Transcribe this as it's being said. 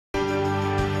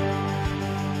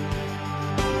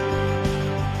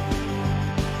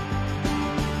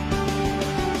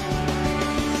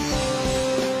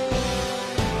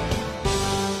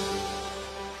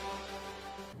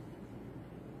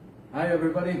Hi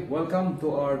everybody, welcome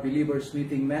to our Believers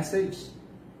Meeting message.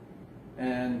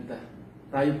 And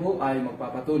tayo po ay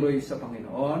magpapatuloy sa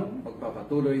Panginoon,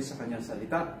 magpapatuloy sa Kanyang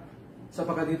salita,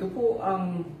 sapagkat ito po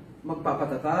ang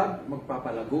magpapatatag,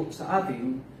 magpapalago sa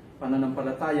ating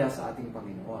pananampalataya sa ating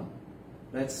Panginoon.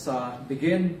 Let's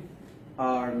begin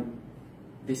our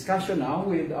discussion now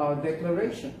with our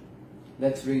declaration.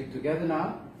 Let's read together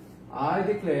now. I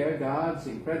declare God's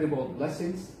incredible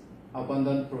blessings,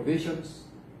 abundant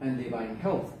provisions, and divine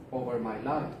health over my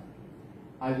life.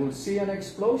 I will see an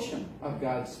explosion of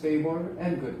God's favor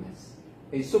and goodness,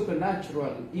 a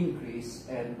supernatural increase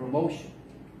and promotion.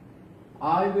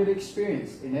 I will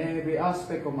experience in every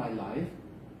aspect of my life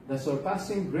the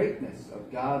surpassing greatness of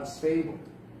God's favor.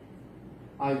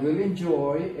 I will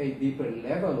enjoy a deeper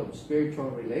level of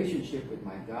spiritual relationship with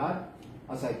my God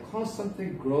as I constantly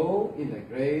grow in the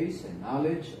grace and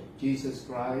knowledge of Jesus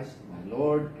Christ, my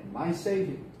Lord and my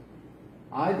Savior.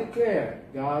 I declare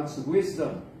God's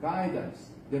wisdom,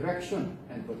 guidance, direction,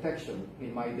 and protection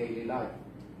in my daily life.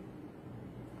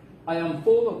 I am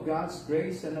full of God's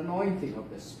grace and anointing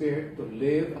of the Spirit to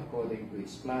live according to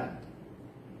His plan.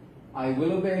 I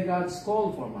will obey God's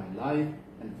call for my life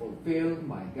and fulfill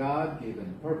my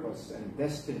God-given purpose and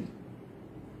destiny.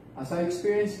 As I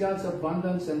experience God's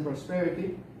abundance and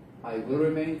prosperity, I will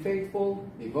remain faithful,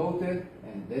 devoted,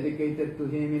 and dedicated to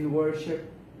Him in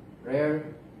worship,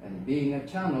 prayer, and being a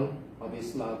channel of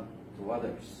His love to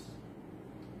others.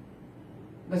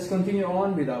 Let's continue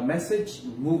on with our message,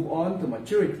 move on to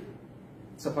maturity,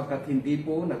 sapagkat hindi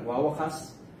po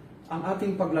nagwawakas ang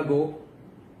ating paglago,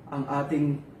 ang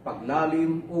ating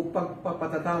paglalim o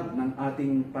pagpapatatag ng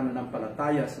ating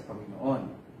pananampalataya sa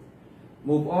Panginoon.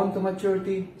 Move on to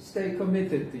maturity, stay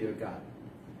committed to your God.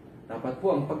 Dapat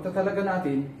po ang pagtatalaga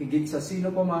natin, higit sa sino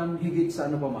paman, higit sa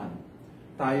ano paman,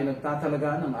 tayo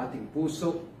nagtatalaga ng ating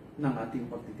puso, ng ating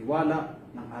pagtitiwala,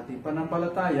 ng ating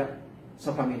panampalataya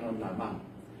sa Panginoon lamang.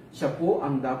 Siya po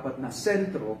ang dapat na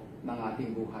sentro ng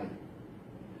ating buhay.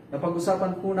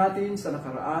 Napag-usapan po natin sa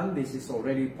nakaraan, this is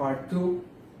already part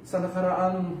 2, sa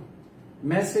nakaraang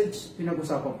message,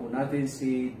 pinag-usapan po natin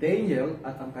si Daniel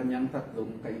at ang kanyang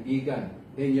tatlong kaibigan,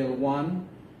 Daniel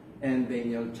 1 and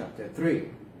Daniel chapter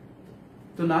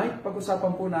 3. Tonight,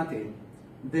 pag-usapan po natin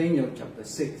Daniel chapter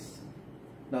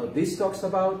 6. Now, this talks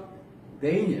about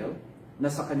Daniel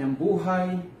na sa kanyang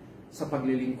buhay sa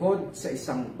paglilingkod sa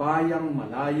isang bayang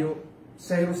malayo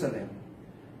sa Jerusalem.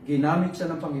 Ginamit siya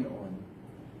ng Panginoon.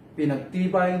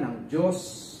 Pinagtibay ng Diyos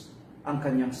ang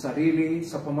kanyang sarili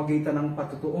sa pamagitan ng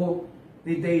patutuo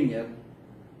ni Daniel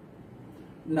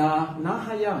na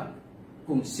nahayag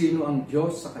kung sino ang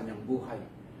Diyos sa kanyang buhay.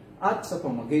 At sa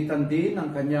pamagitan din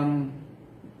ng kanyang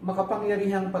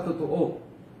makapangyarihang patutuo,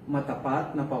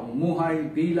 matapat na pamumuhay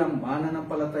bilang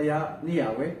mananampalataya ni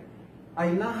Yahweh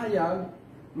ay nahayag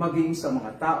maging sa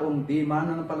mga taong di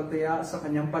mananampalataya sa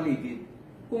kanyang paligid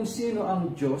kung sino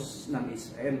ang Diyos ng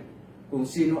Israel, kung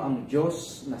sino ang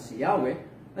Diyos na si Yahweh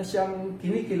na siyang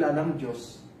kinikilalang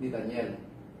Diyos ni Daniel.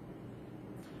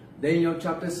 Daniel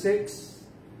chapter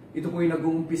 6, ito po'y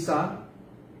nag-uumpisa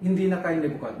hindi na kay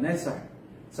Nebuchadnezzar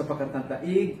sapagkat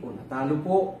nataig o natalo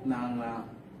po ng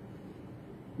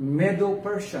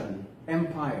Medo-Persian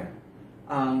Empire,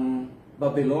 ang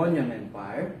Babylonian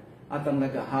Empire, at ang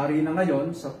naghahari na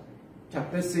ngayon sa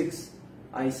chapter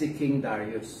 6 ay si King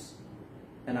Darius.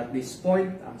 And at this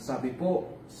point, ang sabi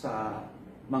po sa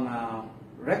mga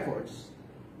records,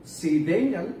 si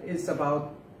Daniel is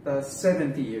about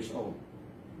 70 years old.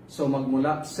 So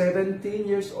magmula 17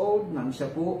 years old nang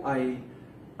siya po ay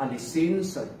alisin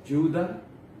sa Judah,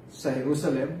 sa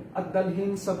Jerusalem, at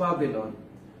dalhin sa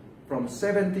Babylon. From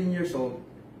 17 years old,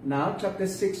 now chapter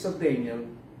 6 of Daniel,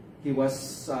 he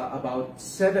was about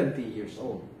 70 years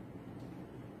old.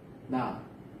 Now,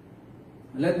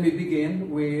 let me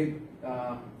begin with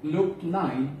Luke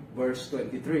 9 verse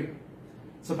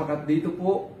 23. Sapagkat dito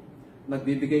po,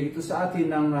 nagbibigay ito sa atin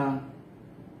ng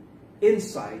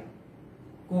insight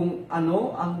kung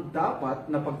ano ang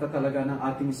dapat na pagtatalaga ng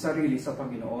ating sarili sa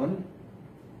Panginoon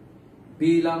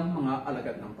bilang mga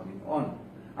alagad ng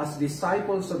Panginoon. As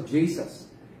disciples of Jesus,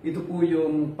 ito po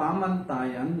yung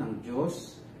pamantayan ng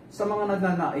Diyos sa mga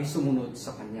nagnanais sumunod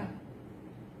sa Kanya.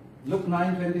 Luke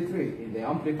 9:23 in the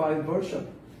Amplified Version.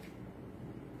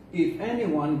 If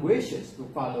anyone wishes to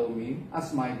follow me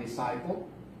as my disciple,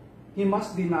 he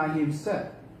must deny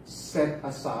himself, set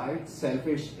aside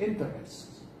selfish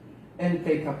interests, and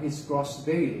take up his cross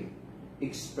daily,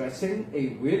 expressing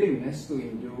a willingness to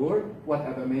endure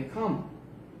whatever may come,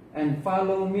 and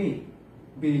follow me,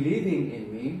 believing in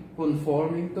me,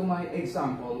 conforming to my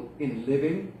example in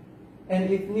living, and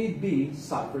if need be,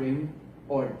 suffering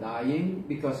or dying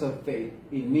because of faith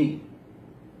in me.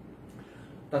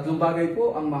 Tatlong bagay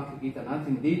po ang makikita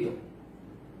natin dito.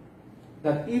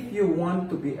 That if you want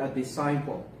to be a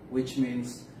disciple, which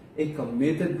means a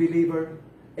committed believer,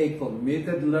 a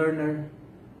committed learner,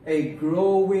 a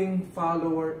growing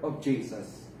follower of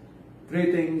Jesus,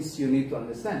 three things you need to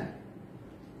understand.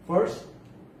 First,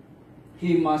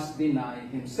 he must deny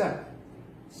himself.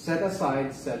 Set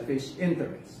aside selfish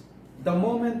interests. The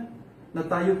moment na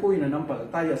tayo po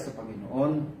inanampalataya sa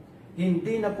Panginoon,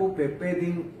 hindi na po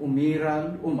pwedeng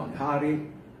umiral o maghari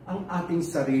ang ating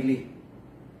sarili.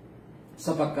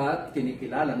 Sapagkat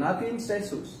kinikilala natin si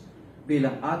Jesus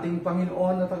bilang ating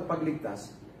Panginoon at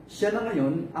tagapagligtas, siya na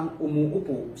ngayon ang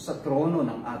umuupo sa trono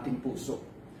ng ating puso.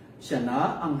 Siya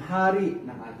na ang hari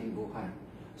ng ating buhay.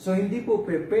 So hindi po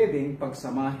pwedeng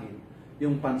pagsamahin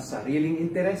yung pansariling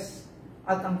interes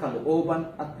at ang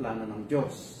kalooban at plano ng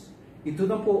Diyos. Ito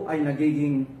na po ay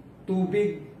nagiging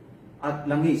tubig at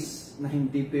langis na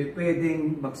hindi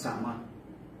pwedeng magsama.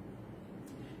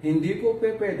 Hindi po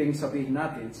pwedeng sabihin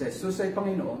natin si Jesus ay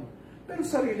Panginoon, pero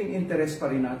sariling interes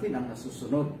pa rin natin ang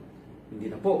nasusunod.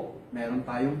 Hindi na po. Meron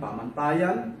tayong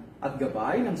pamantayan at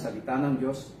gabay ng salita ng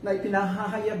Diyos na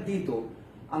ipinahahayag dito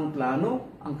ang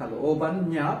plano, ang kalooban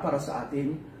niya para sa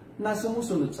atin na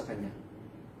sumusunod sa Kanya.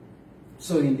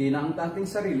 So hindi na ang ating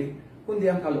sarili, kundi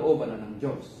ang kalooban na ng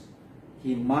Diyos.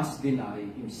 He must deny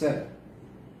himself.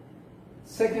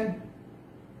 Second,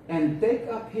 and take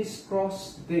up his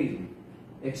cross daily,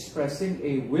 expressing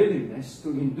a willingness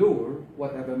to endure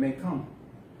whatever may come.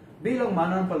 Bilang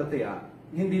mananampalataya,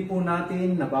 hindi po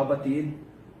natin nababatid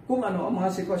kung ano ang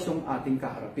mga sitwasyong ating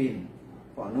kaharapin.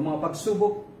 Kung ano mga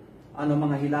pagsubok, ano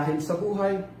mga hilahin sa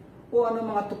buhay, o ano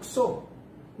mga tukso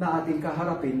na ating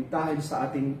kaharapin dahil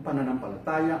sa ating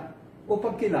pananampalataya o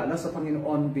pagkilala sa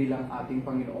Panginoon bilang ating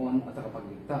Panginoon at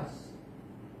tagapagligtas.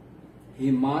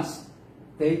 He must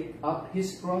take up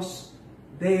his cross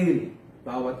daily.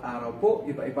 Bawat araw po,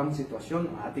 iba-ibang sitwasyon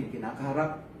ang ating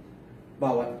kinakaharap.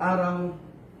 Bawat araw,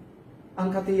 ang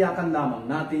katiyakan lamang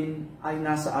natin ay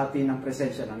nasa atin ang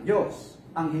presensya ng Diyos.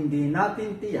 Ang hindi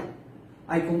natin tiyak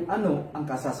ay kung ano ang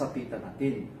kasasapitan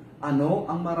natin. Ano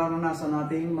ang mararanasan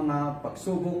nating mga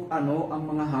pagsubok, ano ang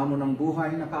mga hamon ng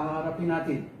buhay na kaharapin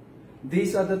natin.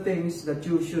 These are the things that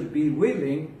you should be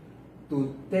willing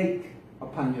to take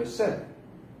upon yourself.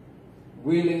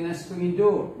 Willingness to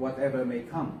endure whatever may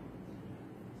come.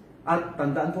 At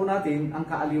tandaan po natin, ang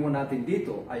kaaliwan natin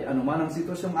dito ay anuman ang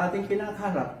sitwasyong ating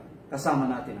kinakaharap, kasama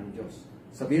natin ang Diyos.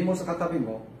 Sabihin mo sa katabi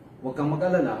mo, huwag kang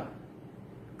mag-alala,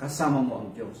 kasama mo ang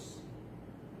Diyos.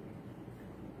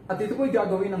 At ito po'y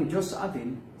gagawin ng Diyos sa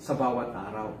atin sa bawat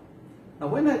araw. Now,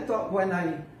 when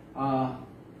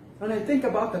I think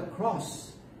about the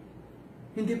cross,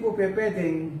 hindi po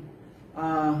pwedeng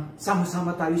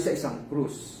sama-sama tayo sa isang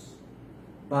krus.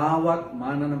 Bawat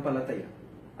mananampalataya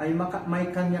ay may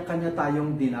kanya-kanya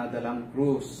tayong dinadalang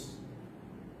krus.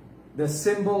 The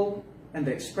symbol and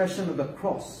the expression of the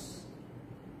cross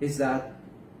is that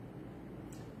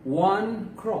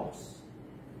one cross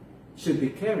should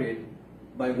be carried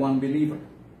by one believer.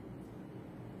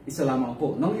 Isa lamang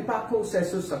po. Nung ipako si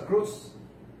Jesus sa krus,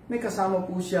 may kasama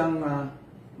po siyang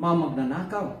mga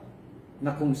magnanakaw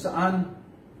na kung saan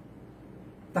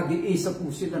tag-iisa po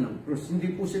sila ng krus.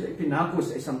 Hindi po sila ipinako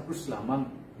sa isang krus lamang.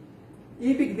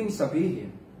 Ibig ding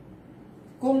sabihin,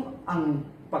 kung ang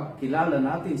pagkilala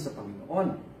natin sa Panginoon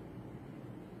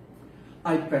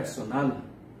ay personal,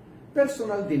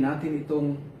 personal din natin itong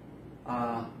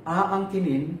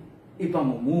aangkinin,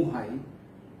 ipamumuhay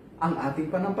ang ating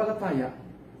panampalataya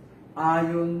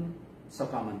ayon sa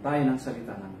pamantayan ng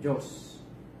salita ng Diyos.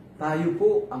 Tayo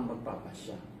po ang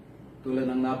magpapasya. Tulad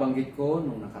ng nabanggit ko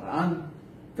nung nakaraan,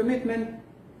 commitment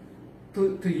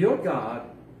to your God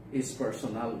is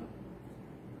personal.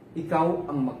 Ikaw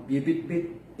ang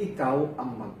magbibitbit, ikaw ang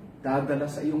magdadala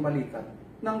sa iyong balikat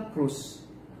ng krus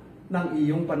ng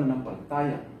iyong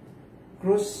pananampalataya.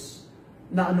 Krus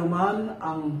na anuman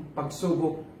ang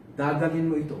pagsubok, dadalhin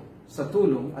mo ito sa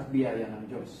tulong at biyaya ng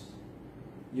Diyos.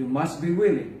 You must be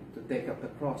willing to take up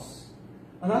the cross.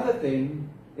 Another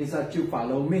thing is that you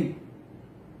follow me.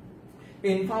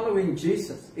 In following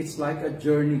Jesus, it's like a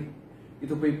journey.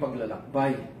 Ito po'y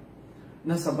paglalakbay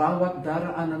na sa bawat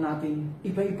daraanan natin,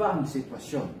 iba-iba ang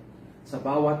sitwasyon. Sa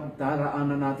bawat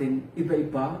daraanan natin,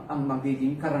 iba-iba ang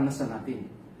magiging karanasan natin.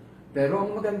 Pero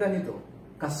ang maganda nito,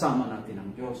 kasama natin ang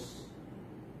Diyos.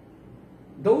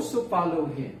 Those who follow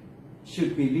Him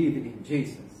should believe in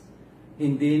Jesus.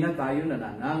 Hindi na tayo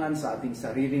nananangan sa ating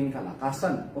sariling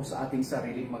kalakasan o sa ating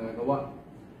sariling magagawa.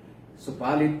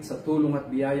 Subalit sa tulong at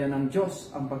biyaya ng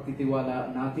Diyos, ang pagtitiwala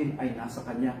natin ay nasa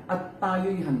Kanya at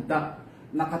tayo'y handa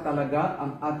nakatalaga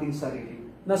ang ating sarili,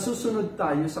 nasusunod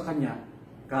tayo sa Kanya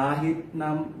kahit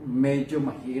na medyo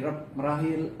mahirap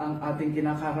marahil ang ating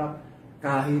kinakaharap,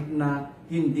 kahit na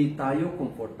hindi tayo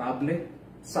komportable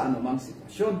sa anumang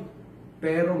sitwasyon.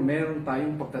 Pero meron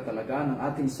tayong pagtatalaga ng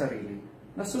ating sarili,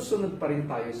 nasusunod pa rin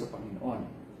tayo sa Panginoon.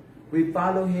 We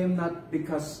follow Him not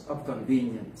because of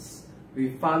convenience. We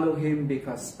follow Him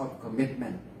because of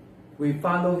commitment. We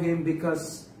follow Him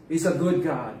because He's a good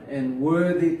God and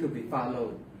worthy to be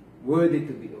followed, worthy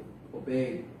to be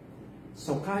obeyed.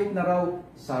 So kahit na raw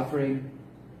suffering,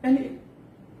 and it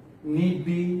need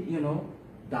be,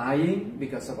 dying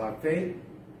because of our faith,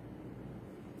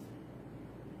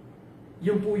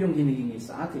 yun po yung hinihingi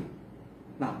sa atin.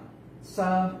 Now,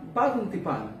 sa Bagong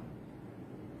Tipan,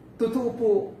 totoo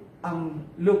po ang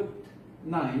Luke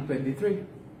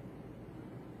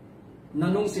 9:23. Na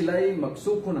nung sila'y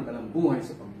magsuko ng kalambuhay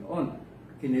sa Panginoon,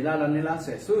 kinilala nila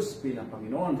si Jesus bilang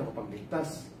Panginoon at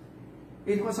kapagligtas.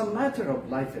 It was a matter of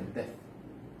life and death.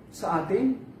 Sa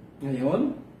atin,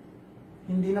 ngayon,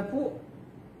 hindi na po.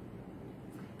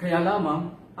 Kaya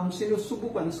lamang, ang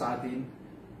sinusubukan sa atin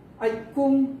ay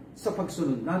kung sa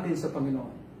pagsunod natin sa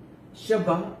Panginoon, siya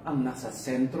ba ang nasa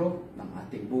sentro ng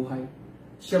ating buhay?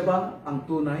 Siya ba ang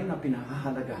tunay na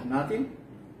pinahahalagahan natin?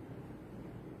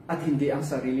 At hindi ang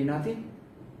sarili natin?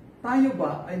 Tayo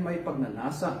ba ay may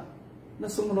pagnanasa na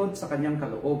sumunod sa kanyang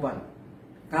kalooban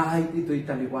kahit ito'y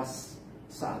taliwas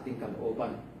sa ating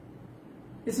kalooban?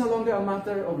 It's no longer a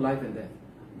matter of life and death.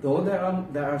 Though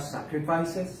there are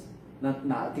sacrifices na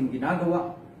ating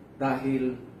ginagawa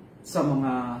dahil sa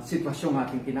mga sitwasyong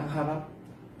ating kinakaharap,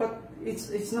 but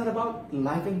it's not about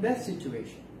life and death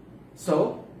situation.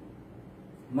 So,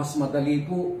 mas madali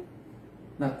po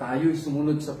na tayo'y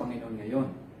sumunod sa Panginoon ngayon.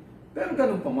 Pero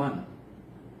ganun pa man,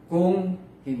 kung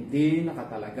hindi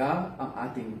nakatalaga ang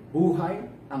ating buhay,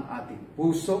 ang ating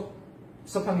puso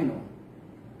sa Panginoon,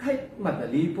 kahit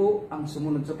madali po ang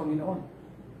sumunod sa Panginoon,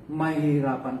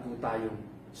 mahihirapan po tayong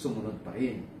sumunod pa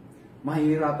rin.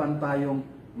 Mahihirapan tayong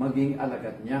maging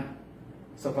alagad niya,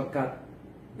 sapagkat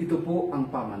ito po ang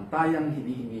pamantayang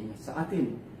hinihingi niya sa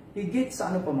atin. Higit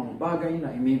sa ano pa mang bagay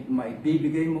na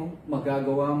maibibigay mo,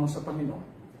 magagawa mo sa Panginoon,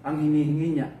 ang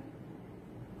hinihingi niya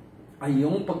ay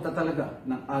yung pagtatalaga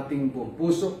ng ating buong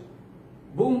puso,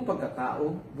 buong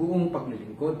pagkatao, buong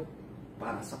paglilingkod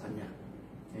para sa Kanya.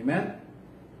 Amen?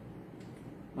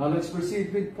 Now let's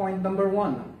proceed with point number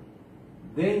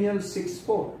 1. Daniel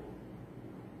 6:4.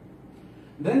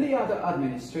 Then the other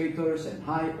administrators and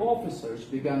high officers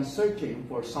began searching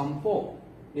for some fault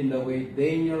in the way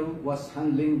Daniel was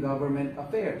handling government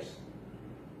affairs.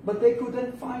 But they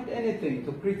couldn't find anything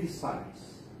to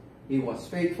criticize. He was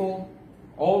faithful,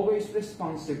 always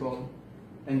responsible,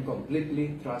 and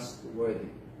completely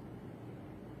trustworthy.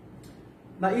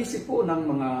 Naisip po ng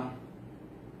mga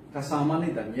kasama ni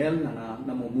Daniel na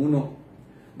namumuno.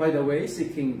 By the way,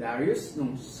 si King Darius,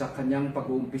 nung sa kanyang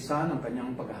pag-uumpisa ng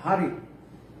kanyang paghahari,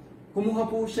 kumuha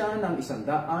po siya ng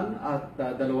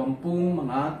 120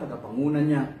 mga tagapangunan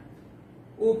niya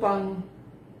upang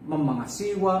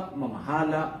mamangasiwa,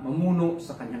 mamahala, mamuno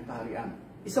sa kanyang kaharian.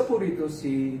 Isa po rito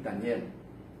si Daniel.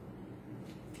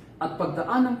 At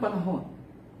pagdaan ng panahon,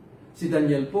 si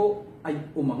Daniel po ay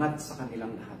umangat sa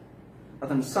kanilang lahat.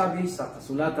 At ang sabi sa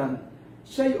kasulatan,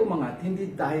 siya'y umangat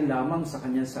hindi dahil lamang sa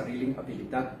kanyang sariling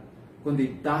abilidad,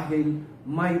 kundi dahil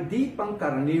may di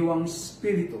pangkaraniwang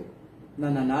spirito na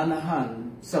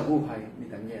nananahan sa buhay ni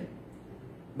Daniel.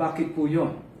 Bakit po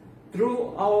yun?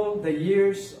 Through all the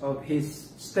years of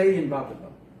his stay in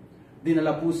Babylon,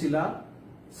 dinala po sila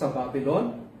sa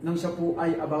Babylon nang siya po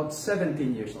ay about 17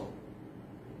 years old.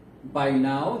 By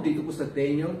now, dito po sa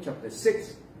Daniel chapter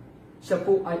 6, siya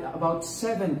po ay about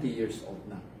 70 years old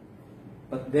na.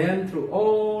 But then, through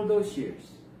all those years,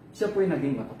 siya po ay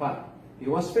naging matapat.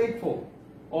 He was faithful,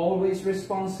 always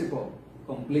responsible,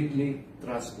 completely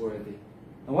trustworthy.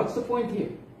 Now, what's the point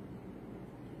here?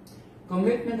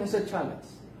 Commitment as a challenge.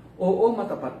 Oo,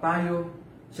 matapat tayo.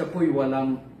 Siya po'y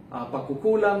walang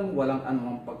pagkukulang, walang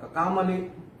anumang pagkakamali,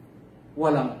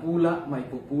 walang pula, may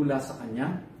pupula sa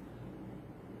kanya.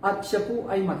 At siya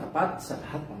po ay matapat sa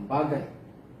lahat ng bagay.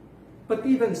 But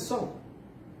even so,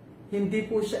 hindi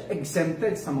po siya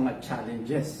exempted sa mga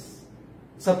challenges.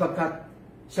 Sapagkat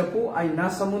siya po ay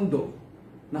nasa mundo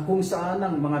na kung saan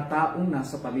ang mga taong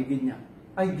nasa paligid niya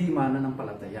ay di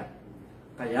mananampalataya.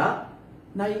 Kaya,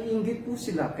 naiinggit po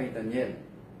sila kay Daniel.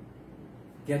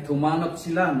 Kaya humanap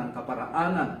sila ng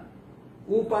kaparaanan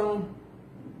upang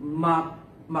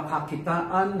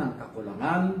makakitaan ng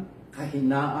kakulangan,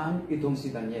 kahinaan itong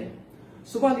si Daniel.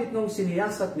 Subalit nung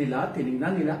siniyasat nila,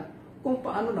 tinignan nila kung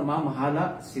paano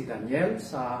namamahala si Daniel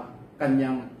sa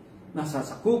kanyang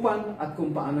nasasakupan at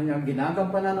kung paano niya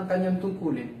ginagampanan ang kanyang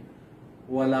tungkulin,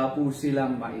 wala po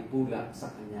silang maipula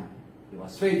sa kanya. He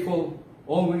was faithful,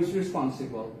 always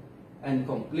responsible, and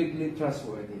completely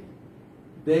trustworthy.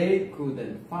 They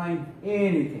couldn't find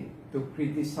anything to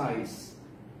criticize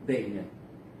Daniel.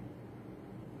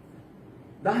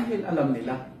 Dahil alam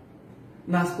nila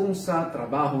na kung sa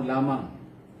trabaho lamang,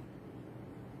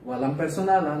 walang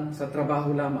personalan, sa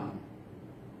trabaho lamang,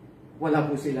 wala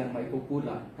po silang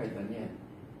maipupula kay Daniel.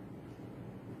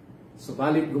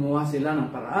 Subalit gumawa sila ng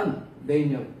paraan.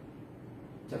 Daniel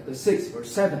chapter 6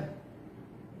 verse 7.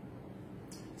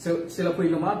 So, sila po'y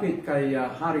lumapit kay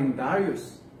Haring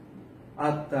Darius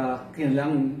at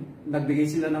nagbigay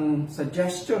sila ng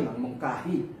suggestion, ng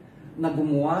mungkahi, na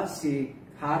gumawa si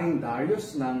Haring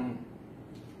Darius ng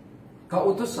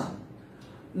kautusan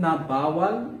na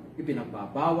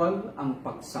ipinagbabawal ang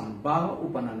pagsamba o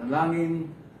pananalangin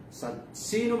sa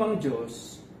sino mang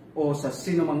Diyos o sa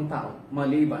sino mang tao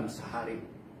maliban sa hari.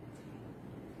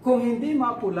 Kung hindi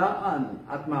mapulaan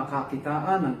at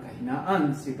makakitaan ng kahinaan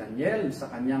si Daniel sa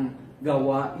kanyang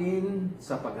gawain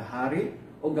sa paghahari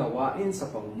o gawain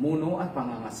sa pamumuno at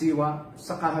pangangasiwa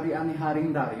sa kaharian ni Haring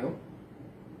Dario,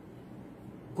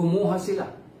 kumuha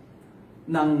sila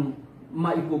ng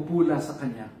maipupula sa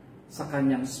kanya sa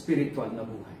kanyang spiritual na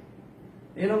buhay.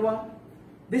 You know what?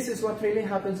 This is what really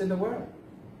happens in the world.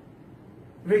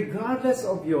 Regardless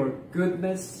of your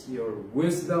goodness, your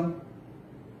wisdom,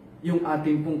 yung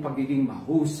ating pong pagiging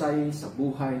mahusay sa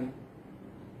buhay,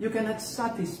 you cannot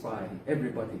satisfy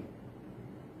everybody.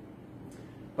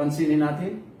 Pansinin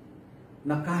natin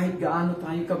na kahit gaano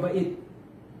tayo kabait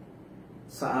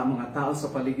sa mga tao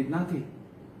sa paligid natin,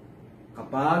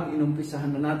 kapag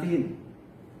inumpisahan na natin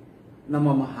na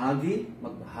magbahagi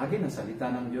ng salita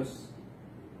ng Diyos,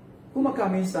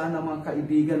 kumakaminsan ang mga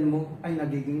kaibigan mo ay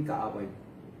nagiging kaaway.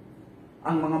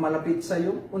 Ang mga malapit sa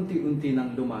iyo, unti-unti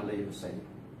nang lumalayo sa iyo.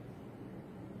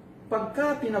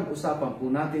 Pagka pinag-usapan po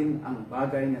natin ang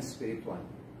bagay na spiritual,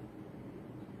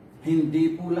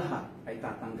 hindi po lahat ay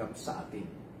tatanggap sa atin.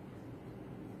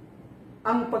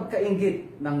 Ang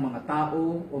pagkainggit ng mga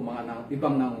tao o mga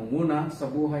ibang nangunguna sa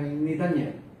buhay ni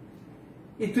Daniel,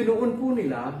 itinuon po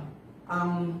nila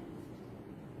ang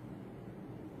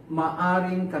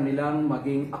maaring kanilang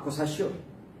maging akusasyon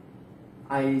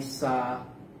ay sa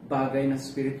bagay na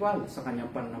spiritual sa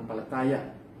kanyang pananampalataya.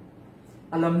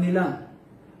 Alam nila,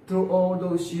 through all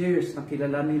those years na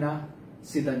kilala nila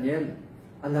si Daniel,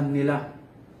 alam nila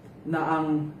na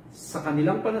sa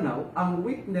kanilang pananaw, ang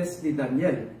weakness ni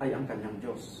Daniel ay ang kanyang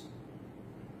Diyos.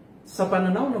 Sa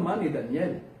pananaw naman ni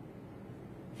Daniel,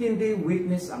 hindi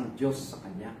weakness ang Diyos sa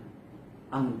kanya.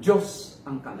 Ang Diyos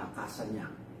ang kalakasan niya.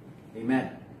 Amen.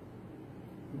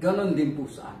 Ganon din po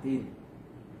sa atin.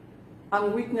 Ang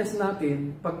weakness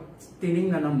natin, pag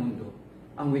tiningnan ng mundo,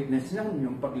 ang weakness niyan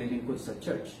yung paglilingkod sa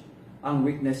church. Ang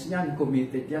weakness niyan,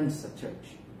 committed yan sa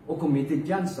church. O committed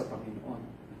yan sa Panginoon.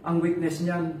 Ang weakness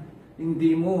niyan,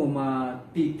 hindi mo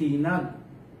matitinag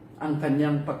ang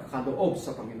kanyang pagkakaloob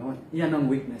sa Panginoon. Yan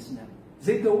ang weakness niyan.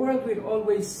 See, the world will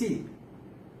always see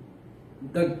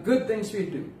the good things we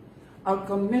do. Our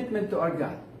commitment to our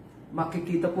God.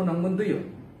 Makikita po ng mundo yun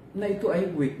na ito ay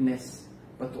weakness.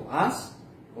 But to us,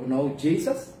 who know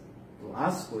Jesus, to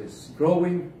us who is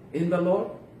growing in the Lord,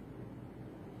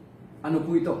 ano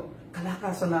po ito?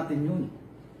 Kalakasan natin yun.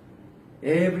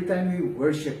 Every time we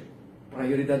worship,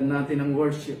 prioridad natin ang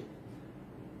worship.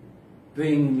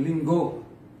 Tuwing linggo,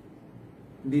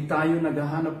 hindi tayo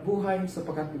naghahanap buhay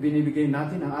sapagkat binibigay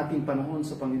natin ang ating panahon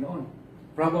sa Panginoon.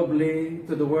 Probably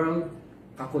to the world,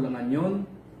 kakulangan yun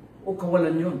o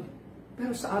kawalan yun.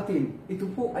 Pero sa atin, ito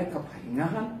po ay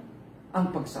kapahingahan. Ang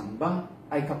pagsamba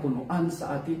ay kapunuan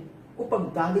sa atin o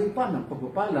pagdaloy pa ng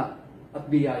pagpapala at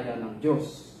biyaya ng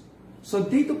Diyos. So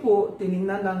dito po,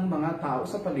 tiningnan ng mga tao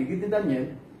sa paligid ni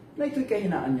Daniel na ito'y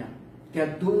kahinaan niya.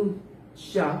 Kaya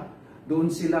doon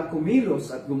sila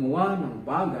kumilos at gumawa ng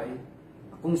bagay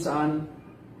kung saan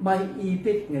may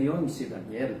ipit ngayon si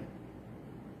Daniel.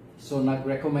 So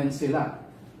nag-recommend sila.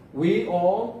 We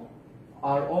all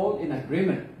are all in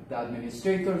agreement, the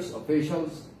administrators,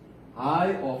 officials,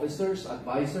 high officers,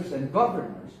 advisors, and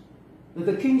governors, that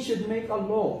the king should make a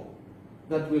law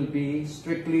that will be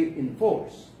strictly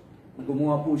enforced.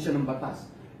 Gumawa po siya ng batas.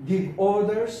 Give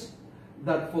orders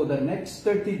that for the next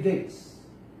 30 days,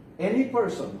 any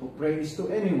person who prays to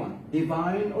anyone,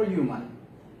 divine or human,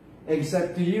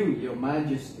 except to you, your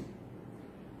majesty,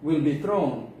 will be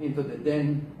thrown into the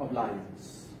den of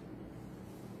lions.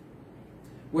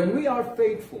 When we are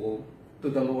faithful to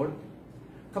the Lord,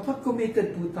 kapag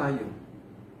committed po tayo,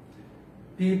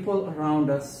 people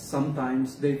around us,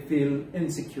 sometimes they feel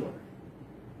insecure.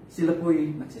 sila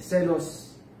po'y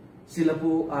nagsiselos, sila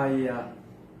po ay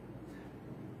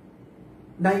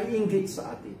naiinggit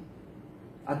sa atin.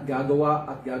 At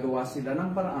gagawa sila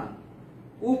ng paraan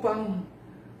upang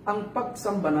ang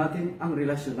pagsamba natin, ang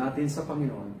relasyon natin sa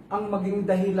Panginoon, ang maging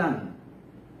dahilan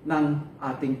ng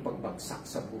ating pagbagsak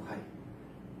sa buhay.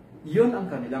 Yun ang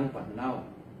kanilang pananaw.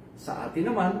 Sa atin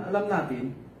naman, alam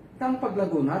natin, na ang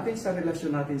paglago natin sa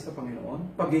relasyon natin sa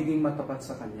Panginoon, pagiging matapat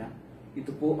sa Kanya, ito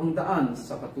po ang daan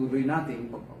sa patuloy nating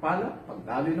pagpapala,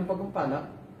 pagdaloy ng pagpapala,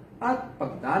 at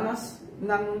pagdanas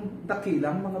ng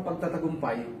dakilang mga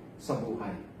pagtatagumpay sa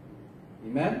buhay.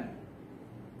 Amen?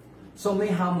 So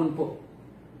may hamon po.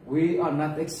 We are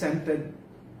not exempted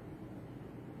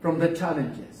from the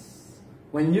challenges.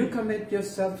 When you commit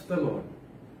yourself to the Lord,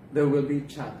 there will be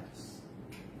challenges.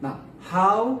 Now,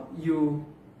 how you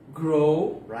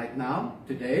grow right now,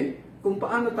 today, kung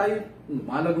paano tayo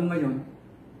lumalago ngayon,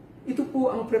 ito po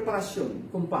ang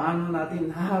preparasyon kung paano natin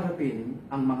haharapin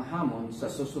ang mga hamon sa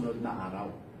susunod na araw,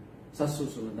 sa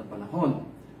susunod na panahon.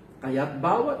 Kaya't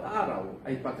bawat araw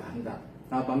ay paghahanda.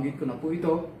 Nabanggit ko na po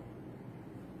ito,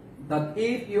 that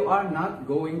if you are not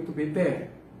going to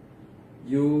prepare,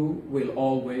 you will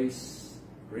always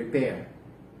repair.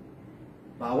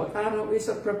 Bawat araw is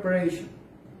a preparation.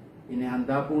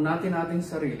 Inihanda po natin ating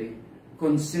sarili,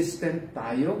 consistent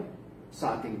tayo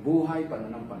sa ating buhay,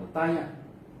 pananampalataya,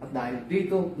 at dahil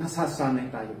dito, nasasanay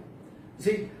tayo.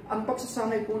 Kasi ang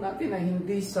pagsasanay po natin ay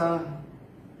hindi sa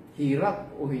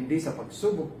hirap o hindi sa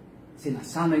pagsubok.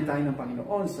 Sinasanay tayo ng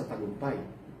Panginoon sa tagumpay.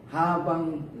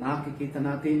 Habang nakikita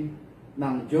natin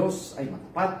ng Diyos ay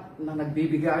matapat na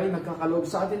nagbibigay, nagkakaloob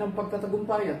sa atin ng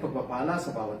pagtatagumpay at pagpapala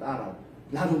sa bawat araw,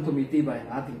 lalong tumitibay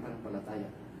ang ating pananampalataya.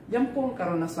 Yan po ang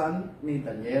karanasan ni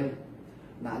Daniel,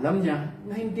 na alam niya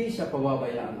na hindi siya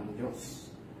pababayaan ng Diyos.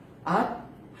 At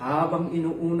habang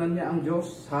inuunan niya ang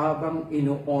Diyos, habang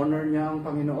ino-honor niya ang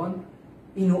Panginoon,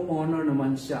 ino-honor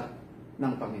naman siya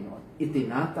ng Panginoon.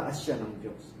 Itinataas siya ng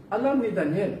Diyos. Alam ni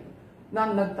Daniel na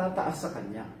ang nagtataas sa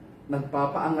kanya,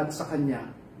 nagpapaangat sa kanya,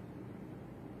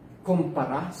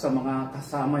 kumpara sa mga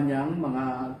kasama niyang mga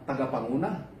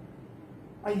tagapanguna,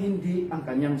 ay hindi ang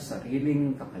kanyang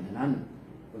sariling kakayanan,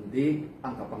 kundi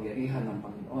ang kapangyarihan ng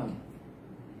Panginoon.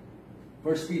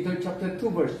 1 Peter chapter 2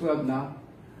 verse 12 now,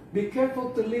 be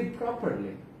careful to live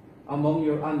properly among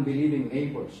your unbelieving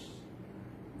neighbors.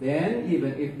 Then,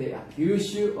 even if they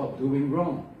accuse you of doing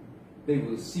wrong, they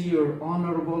will see your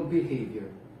honorable behavior,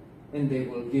 and they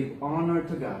will give honor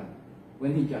to God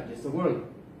when He judges the world.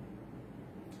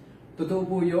 Totoo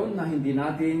po yun na hindi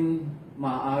natin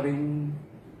maaaring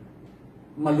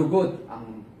malugod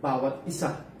ang bawat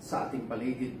isa sa ating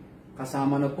paligid.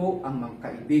 Kasama na po ang mga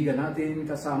kaibigan natin,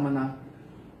 kasama na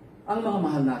ang mga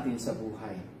mahal natin sa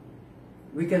buhay.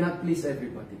 We cannot please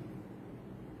everybody.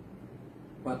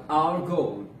 But our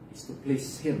goal is to please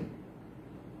Him,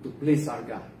 to please our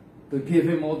God, to give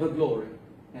Him all the glory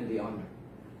and the honor.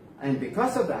 And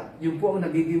because of that, yun po ang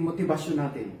nagiging motivasyon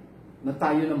natin na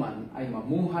tayo naman ay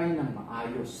mamuhay ng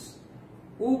maayos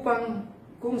upang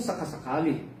kung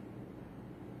sakasakali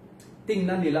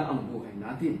tingnan nila ang buhay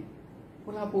natin,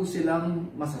 wala po silang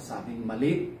masasabing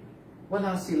mali,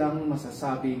 wala silang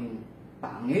masasabing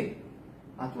pangit,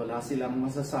 at wala silang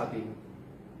masasabing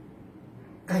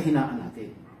kahinaan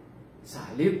natin. Sa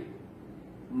halip,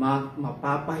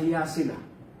 mapapahiya sila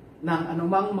ng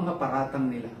anumang mga paratang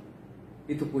nila.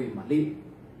 Ito po'y mali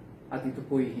at ito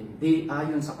po'y hindi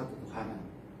ayon sa katotohanan.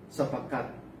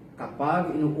 Sapagkat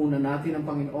kapag inuuna natin ang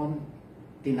Panginoon,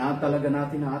 tinatalaga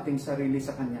natin ang ating sarili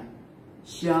sa Kanya,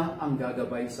 Siya ang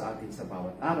gagabay sa atin sa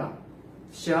bawat araw.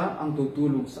 Siya ang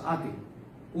tutulong sa atin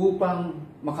upang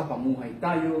makapamuhay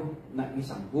tayo na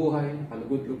isang buhay na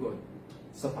kalugod-lugod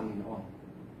sa Panginoon.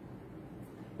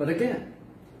 But again,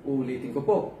 ulitin ko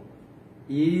po,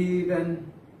 even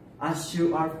as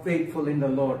you are faithful in the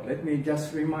Lord, let me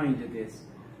just remind you this,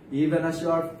 even as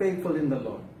you are faithful in the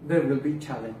Lord, there will be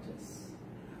challenges.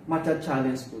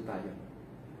 Mata-challenge po tayo.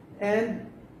 And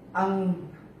ang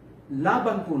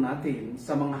laban po natin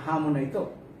sa mga hamon na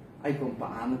ito ay kung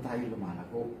paano tayo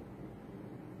lumalago.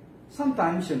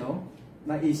 Sometimes,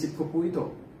 naisip ko po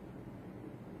ito.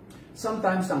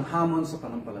 Sometimes ang hamon sa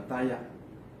pananampalataya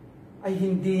ay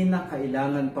hindi na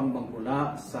kailangan pang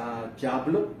magmula sa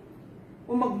dyablo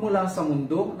o magmula sa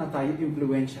mundo na tayo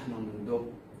impluwensya ng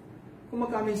mundo. Kung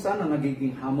magkaminsan ang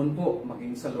nagiging hamon po,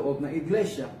 maging sa loob ng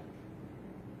iglesia,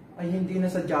 ay hindi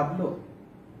na sa dyablo.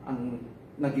 Ang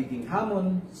nagiging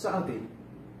hamon sa atin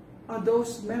are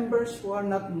those members who are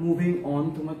not moving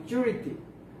on to maturity.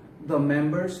 The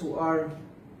members who are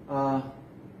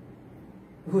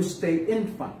who stay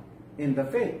infant in the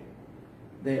faith.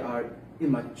 They are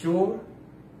immature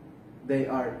they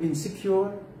are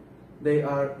insecure, they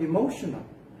are emotional.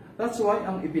 That's why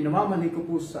ang ipinamamani ko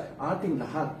po sa ating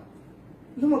lahat,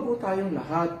 lumago tayong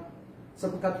lahat,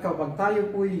 sapagkat kapag tayo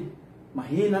po'y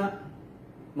mahina,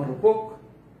 marupok,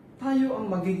 tayo ang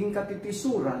magiging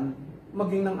katitisuran,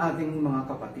 maging ng ating mga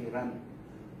kapatiran.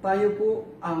 Tayo po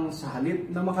ang sa halip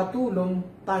na makatulong,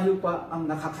 tayo pa ang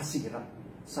nakakasira.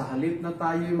 Sa halip na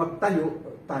tayo'y magtayo,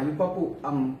 tayo pa po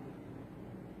ang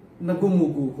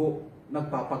nagumuguho,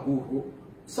 nagpapaguho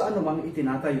sa anumang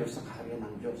itinatayo sa kaharian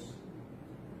ng Diyos.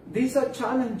 These are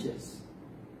challenges.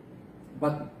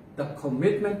 But the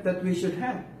commitment that we should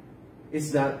have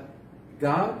is that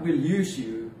God will use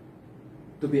you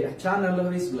to be a channel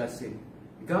of His blessing.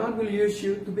 God will use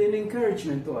you to be an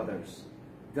encouragement to others.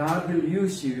 God will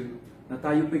use you na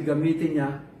tayo gamitin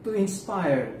niya to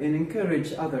inspire and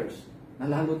encourage others na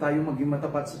lalo tayo maging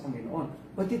matapat sa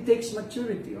Panginoon. But it takes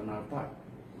maturity on our part.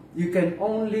 You can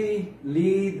only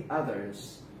lead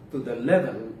others to the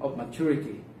level of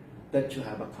maturity that you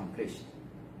have accomplished.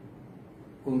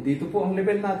 Kung dito po ang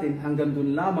level natin, hanggang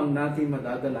dun lamang natin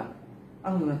madadala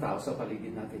ang mga tao sa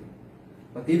paligid natin.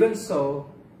 But even so,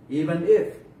 even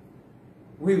if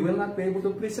we will not be able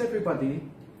to please everybody,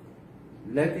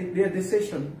 let it be a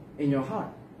decision in your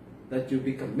heart that you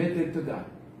be committed to God.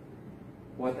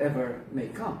 Whatever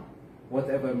may come,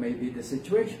 whatever may be the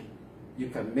situation, you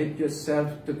commit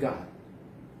yourself to God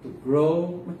to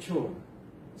grow mature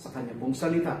sa Kanya pong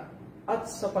salita at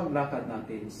sa paglakad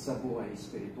natin sa buhay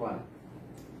spiritual.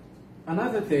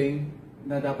 Another thing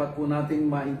na dapat po nating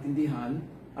maintindihan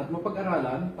at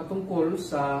mapag-aralan patungkol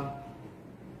sa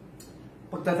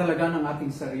pagtatalaga ng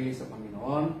ating sarili sa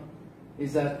Panginoon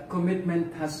is that commitment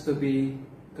has to be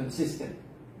consistent.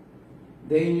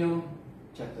 Daniel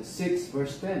chapter 6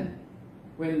 verse 10.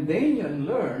 When Daniel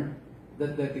learned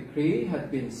that the decree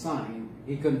had been signed,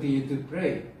 he continued to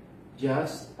pray,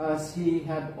 just as he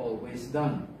had always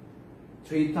done.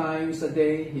 3 times a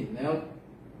day he knelt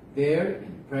there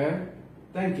in prayer,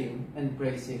 thanking and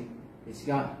praising his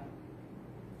God.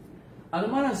 Ano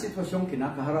man ang sitwasyong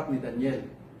kinakaharap ni Daniel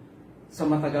sa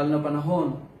matagal na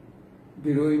panahon,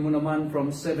 biruin mo naman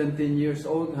from 17 years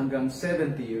old hanggang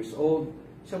 70 years old,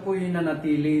 siya po'y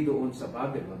nanatili doon sa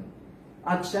Babylon.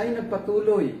 At siya'y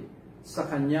nagpatuloy sa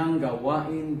kanyang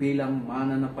gawain bilang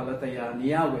mananampalataya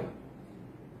ni Yahweh.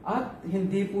 At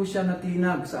hindi po siya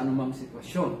natinag sa anumang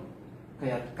sitwasyon.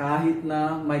 Kaya't kahit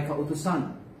na may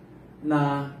kautusan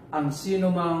na ang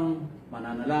sinumang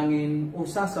mananalangin o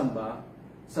sasamba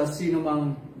sa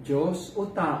sinumang Diyos o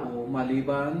tao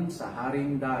maliban sa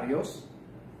Haring Darius,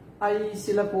 ay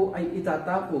sila po ay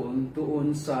itatapon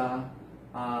doon sa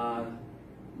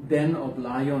Den of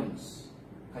Lions.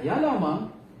 Kaya lamang,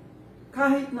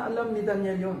 kahit na alam ni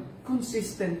Daniel yon,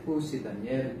 consistent po si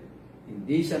Daniel.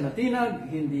 Hindi siya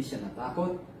natinag, hindi siya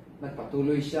natakot,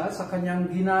 nagpatuloy siya sa kanyang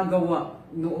ginagawa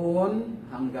noon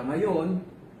hanggang ngayon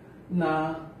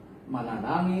na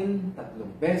manalangin 3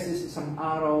 beses isang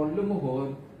araw,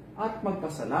 lumuhod at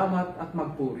magpasalamat at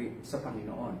magpuri sa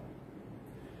Panginoon.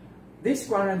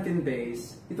 These quarantine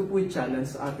days, ito po'y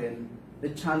challenge sa atin,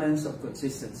 the challenge of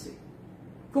consistency.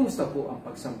 Kumusta po ang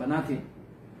pagsamba natin?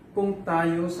 Kung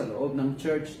tayo sa loob ng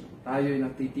church, tayo'y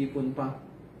nagtitipon pa,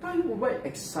 tayo po ba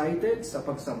excited sa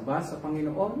pagsamba sa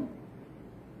Panginoon?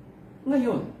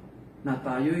 Ngayon, na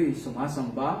tayo'y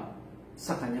sumasamba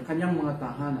sa kanya-kanyang mga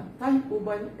tahanan, tayo po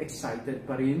ba excited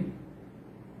pa rin?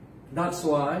 That's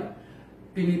why,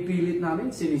 pinipilit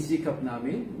namin, sinisikap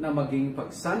namin na maging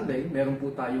pag Sunday, meron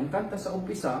po tayong kanta sa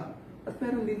umpisa at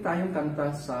meron din tayong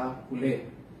kanta sa huli.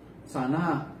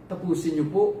 Sana tapusin niyo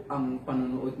po ang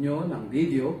panonood niyo ng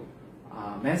video,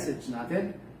 message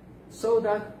natin, so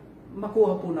that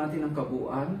makuha po natin ang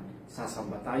kabuuan.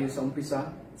 Sasamba tayo sa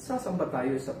umpisa, sasamba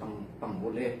tayo sa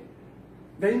panghuli.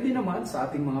 Gayun din naman sa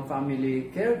ating mga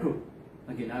family care group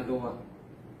na ginagawa.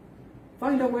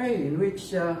 Find a way in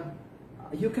which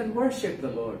you can worship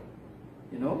the Lord.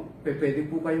 You know, pwede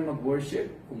po kayong mag-worship.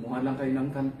 Kumuha lang kayo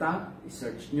ng kanta,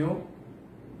 i-search nyo,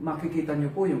 makikita nyo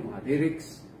po yung mga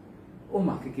lyrics, o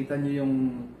makikita nyo yung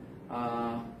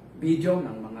video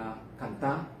ng mga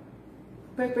kanta.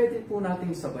 Pwede po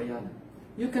nating sabayan.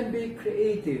 You can be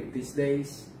creative these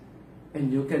days, and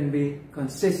you can be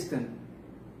consistent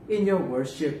in your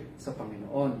worship sa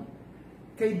Panginoon.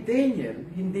 Kay Daniel,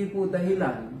 hindi po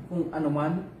dahilan kung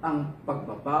anuman ang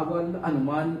pagbabawal,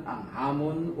 anuman ang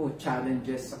hamon o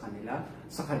challenges sa kanya,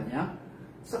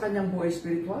 sa kanyang buhay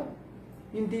spiritual.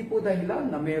 Hindi po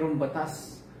dahilan na mayroong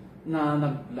batas na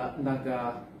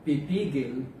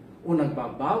nagpipigil o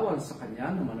nagbabawal sa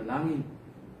kanya na manalangin.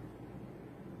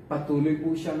 Patuloy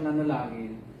po siyang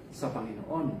nanalangin sa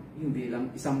Panginoon. Hindi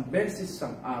lang 1 beses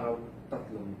isang araw,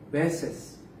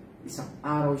 beses isang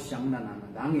araw siyang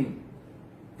nananalangin.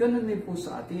 Ganun din po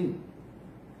sa atin.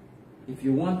 If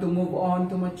you want to move on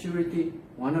to maturity,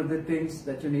 one of the things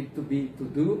that you need to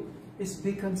do is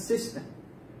be consistent.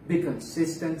 Be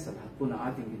consistent sa lahat po na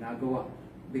ating ginagawa.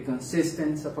 Be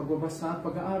consistent sa pagbabasa at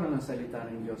pag-aaral ng salita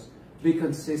ng Diyos. Be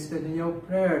consistent in your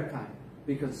prayer time.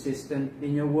 Be consistent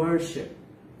in your worship.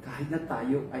 Kahit na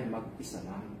tayo ay mag-isa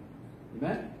lang.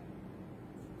 Amen?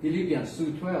 Philippians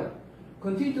 2:12.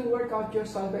 Continue to work out your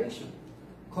salvation.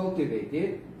 Cultivate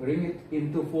it, bring it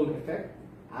into full effect,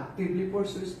 actively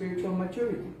pursue spiritual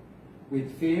maturity with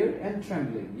fear and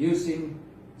trembling, using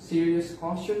serious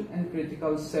caution and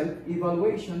critical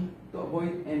self-evaluation to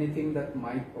avoid anything that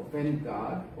might offend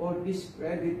God or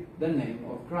discredit the name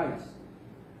of Christ.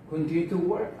 Continue to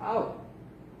work out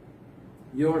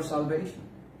your salvation.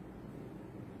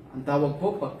 Ang tawag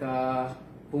po pagka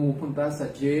pumupunta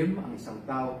sa gym ang isang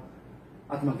tao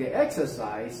at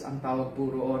mag-exercise, ang tawag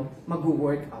po roon,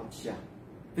 mag-workout siya.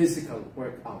 Physical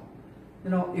workout.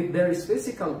 You know, if there is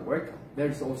physical workout,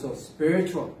 there is also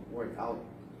spiritual workout.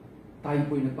 Tayo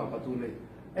po'y nagpapatuloy.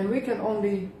 And we can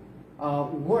only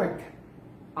work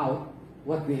out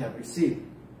what we have received.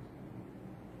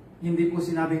 Hindi po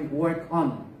sinabing work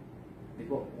on. Hindi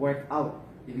po, work out.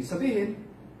 Ibig sabihin,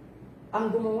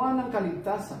 ang gumawa ng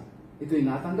kaligtasan, ito'y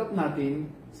natanggap natin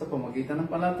sa pamagitan ng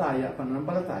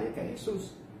pananampalataya kay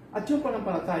Jesus. At yung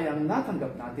pananampalataya ang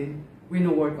natanggap natin,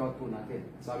 wino-work out po natin.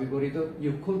 Sabi ko rito,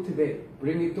 you cultivate,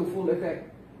 bring it to full effect,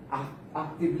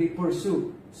 actively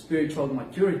pursue spiritual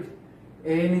maturity.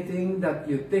 Anything that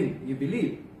you think, you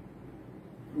believe,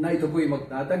 na ito po'y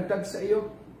magdadagdag sa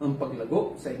iyo, ang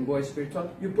paglago sa iyong buhay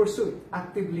spiritual, you pursue it,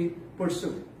 actively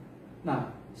pursue it.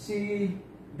 Na, si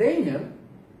Daniel,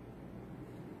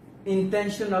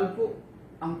 intentional po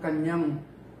ang kanyang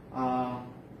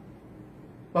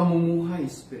pamumuhay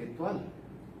spiritual.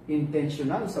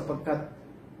 Intentional sapagkat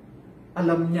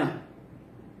alam niya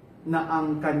na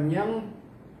ang kanyang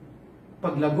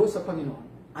paglago sa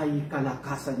Panginoon ay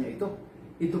kalakasan niya ito.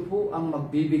 Ito po ang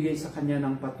magbibigay sa kanya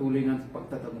ng patuloy ng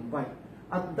pagtatagumpay.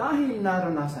 At dahil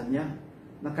naranasan niya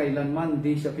na kailanman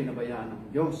di siya pinabayaan ng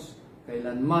Diyos,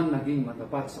 kailanman naging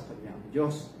matapat sa kanya ang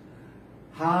Diyos,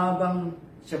 habang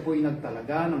siya po'y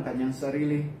nagtalaga ng kanyang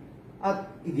sarili at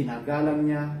iginagalang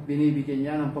niya, binibigyan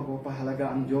niya ng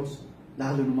pagpapahalaga ang Diyos,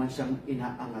 lalo naman siyang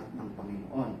inaangat ng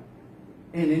Panginoon.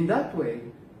 And in that way,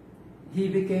 he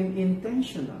became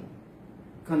intentional.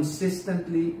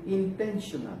 Consistently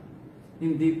intentional.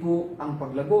 Hindi po ang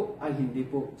paglago ay hindi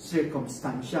po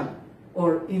circumstantial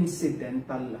or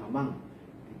incidental lamang.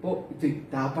 Hindi po, ito'y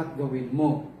dapat gawin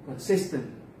mo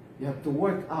consistently. You have to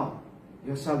work out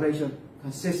your salvation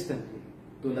consistently.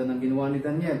 Tulad ng ginawa ni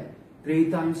Daniel,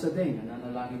 3 times a day,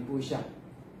 nananalangin po siya.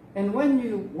 And when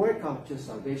you work out your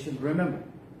salvation, remember,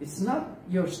 it's not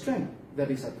your strength that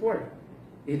is at work.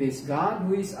 It is God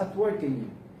who is at work in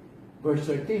you. Verse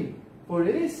 13, for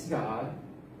it is God,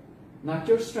 not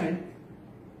your strength,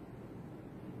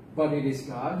 but it is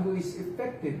God who is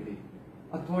effectively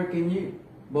at work in you,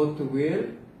 both to will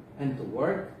and to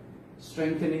work,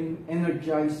 strengthening,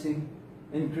 energizing,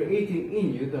 and creating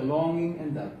in you the longing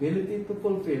and the ability to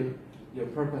fulfill your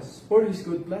purpose for His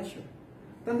good pleasure.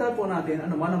 Tandaan po natin,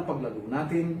 ano man ang paglago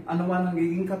natin, ano man ang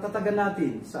giging katatagan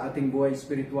natin sa ating buhay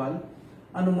spiritual,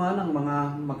 ano man ang mga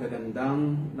magagandang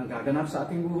nagaganap sa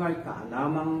ating buhay,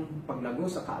 kaalamang paglago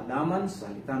sa kaalaman sa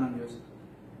salita ng Diyos,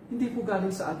 hindi po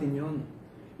galing sa atin yon.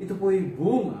 Ito po ay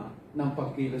bunga ng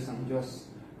pagkilos ng Diyos.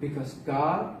 Because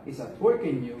God is at work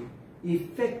in you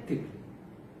effectively,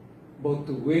 both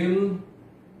to will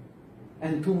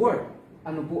and to work.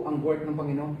 Ano po ang work ng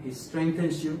Panginoon? He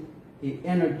strengthens you, He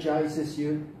energizes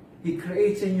you, He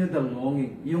creates in you the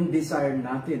longing, yung desire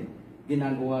natin.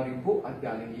 Ginagawa rin po at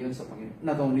galing iyon sa Panginoon.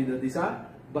 Not only the desire,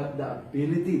 but the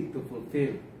ability to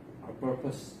fulfill our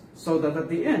purpose. So that at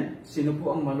the end, sino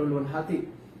po ang maluluwalhati?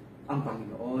 Ang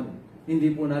Panginoon.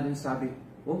 Hindi po natin sabi,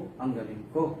 oh, ang galing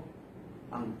ko.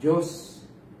 Ang Diyos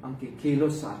ang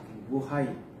kikilos sa aking buhay.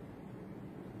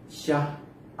 Siya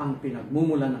ang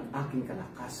pinagmumula ng aking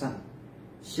kalakasan.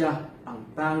 Siya ang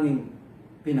tanging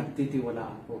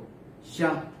pinagtitiwalaan ko.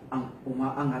 Siya ang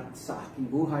umaangat sa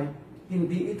aking buhay.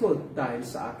 Hindi ito dahil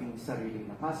sa aking sariling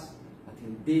lakas at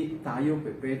hindi tayo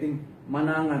pwedeng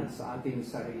manangan sa ating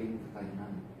sariling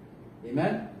kakayanan.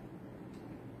 Amen?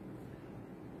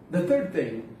 The third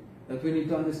thing that we need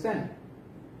to understand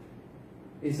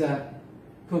is that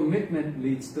commitment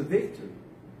leads to victory.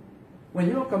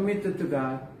 When you're committed to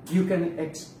God, you can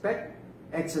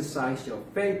exercise your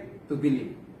faith to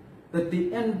believe that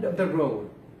the end of the road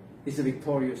is a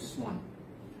victorious one.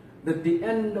 That the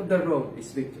end of the road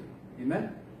is victory.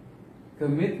 Amen?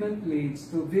 Commitment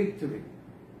leads to victory.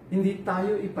 Hindi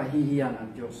tayo ipahihiya ng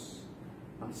Diyos.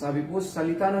 Ang sabi po sa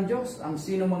salita ng Diyos, ang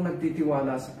sino mang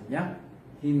nagtitiwala sa Kanya,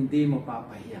 hindi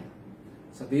mapapahiya.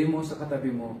 Sabihin mo sa katabi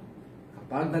mo,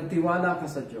 kapag nagtiwala ka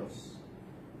sa Diyos,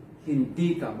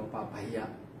 hindi ka mapapahiya.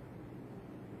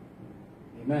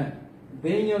 Amen.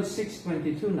 Daniel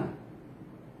 6:22 na.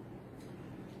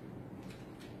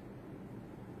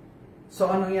 So,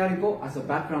 ang nangyari po, as a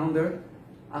backgrounder,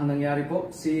 ang nangyari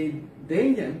po, si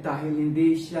Daniel, dahil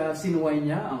hindi siya sinuway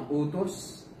niya ang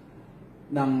utos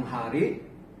ng hari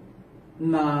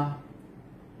na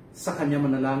sa kanya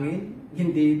manalangin,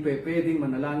 hindi pwedeng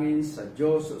manalangin sa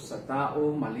Diyos o sa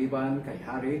tao maliban kay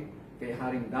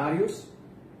Haring Darius.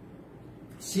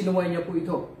 Sinuway niya po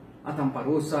ito. At ang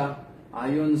parusa,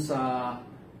 ayon sa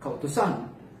kautusan,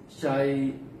 siya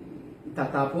ay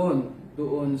itatapon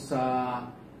doon sa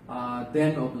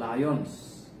Den of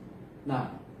Lions. Na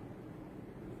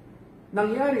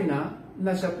nangyari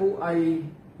na siya po ay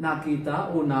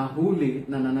nakita o nahuli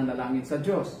na nananalangin sa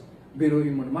Diyos.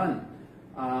 Biruin mo naman,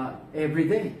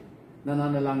 everyday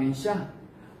nananalangin siya.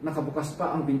 Nakabukas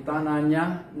pa ang bintana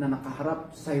niya na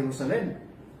nakaharap sa Jerusalem.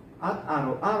 At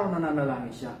araw-araw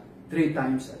nananalangin siya 3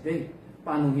 times a day.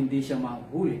 Paano hindi siya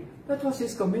mahuli? That was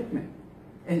his commitment.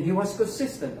 And he was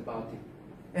consistent about it.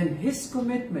 And his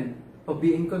commitment of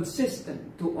being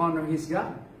consistent to honor his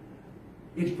God,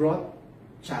 it brought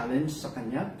challenge sa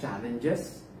kanya,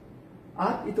 challenges.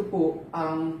 At ito po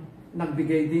ang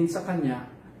nagbigay din sa kanya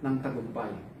ng tagumpay.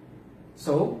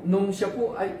 So, nung siya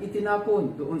po ay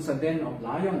itinapon doon sa Den of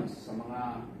Lions, sa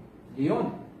mga leon,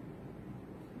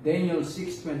 Daniel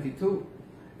 6:22,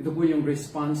 ito po yung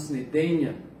response ni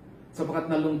Daniel. Sapagkat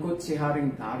nalungkot si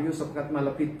Haring Darius, sapagkat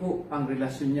malapit po ang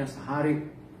relasyon niya sa hari.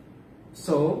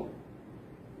 So,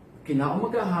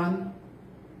 kinaumagahan,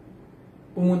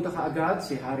 pumunta kaagad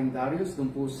si Haring Darius doon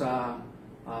po sa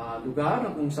lugar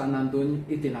kung saan nandun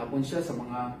itinapon siya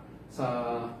sa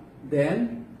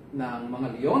den ng mga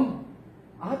leon.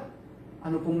 At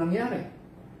ano pong nangyari?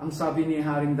 Ang sabi ni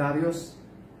Haring Darius,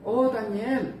 "O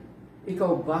Daniel,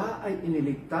 ikaw ba ay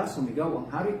iniligtas?" Sumigaw ang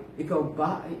hari, "Ikaw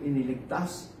ba ay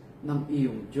iniligtas ng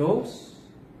iyong Diyos?"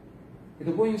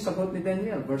 Ito po yung sagot ni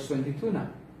Daniel, verse 22 na.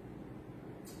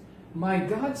 "My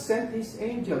God sent His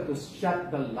angel to shut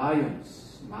the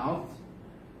lion's mouth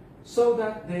so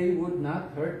that they would not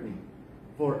hurt me.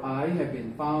 For I have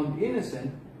been found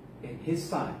innocent in His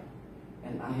sight,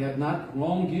 and I have not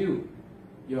wronged you,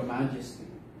 Your Majesty.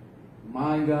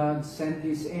 My God sent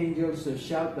His angels to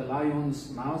shut the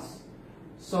lion's mouth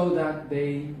so that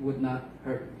they would not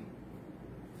hurt me."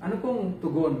 Ano pong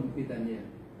tugon ni Daniel?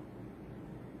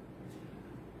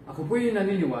 Ako po yung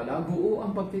naniniwala, buo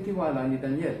ang pagtitiwala ni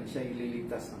Daniel, siya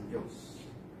ililigtas ng Diyos.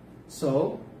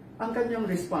 So, ang kanyang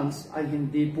response ay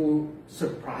hindi po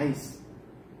surprise.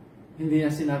 Hindi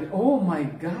niya sinabi, "Oh my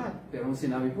God!" Pero ang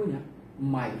sinabi po niya,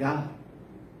 "My God."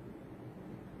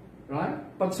 Right?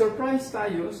 Pag surprise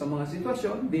tayo sa mga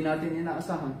sitwasyon, di natin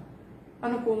inaasahan.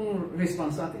 Ano pong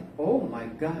response natin? "Oh my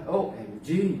God!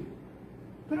 OMG!"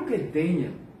 Pero kay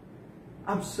Daniel,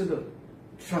 absolute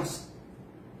trust,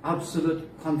 absolute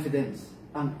confidence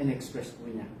ang in-express po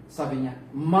niya. Sabi niya,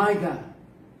 "My God."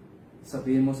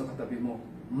 Sabihin mo sa katabi mo,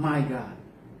 "My God."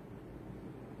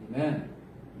 Amen.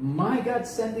 "My God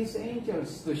sent His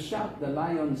angels to shut the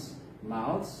lions'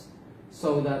 mouths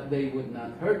so that they would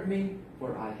not hurt me,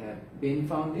 for I have been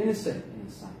found innocent in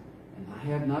His sight, and I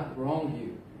have not wronged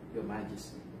you, Your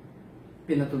Majesty."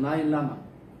 Pinatunayan lamang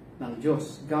ng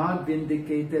Diyos, God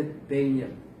vindicated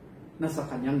Daniel na sa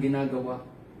kanyang ginagawa,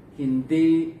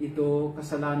 hindi ito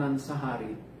kasalanan sa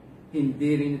hari,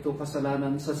 hindi rin ito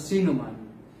kasalanan sa sinuman,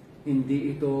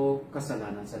 hindi ito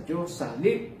kasalanan sa Diyos. Sa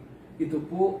halip, ito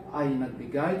po ay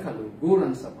nagbigay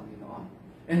kaluguran sa Panginoon.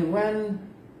 And when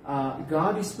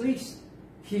God is pleased,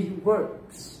 He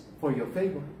works for your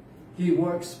favor. He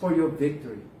works for your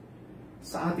victory.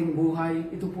 Sa ating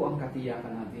buhay, ito po ang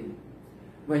katiyakan natin.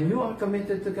 When you are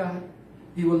committed to God,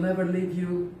 He will never leave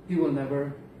you, He will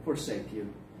never forsake you.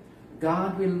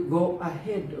 God will go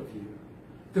ahead of you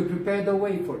to prepare the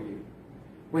way for you.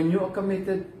 When you are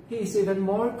committed, He is even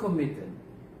more committed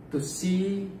to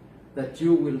see that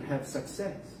you will have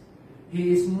success.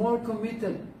 He is more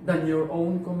committed than your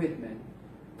own commitment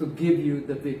to give you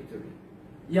the victory.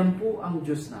 Yan po ang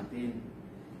Diyos natin.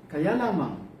 Kaya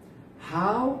lamang,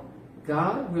 how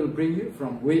God will bring you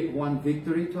from one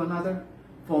victory to another,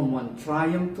 from one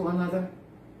triumph to another,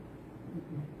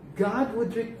 God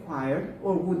would require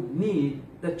or would need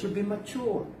that you be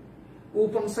mature.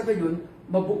 Upang sa gayon,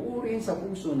 mabuo rin sa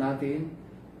puso natin,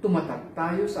 tumatak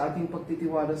tayo sa ating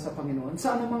pagtitiwala sa Panginoon,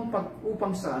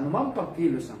 upang sa anumang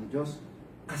pagkilos ng Diyos,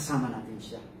 kasama natin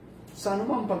siya. Sa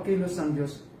anumang pagkilos ng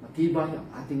Diyos, matibay ang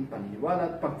ating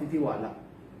paniniwala at pagtitiwala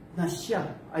na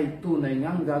siya ay tunay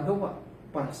ngang gagawa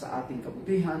para sa ating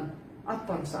kabutihan at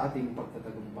para sa ating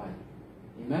pagtatagumpay.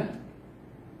 Amen?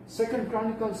 2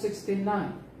 Chronicles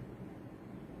 16:9.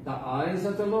 The eyes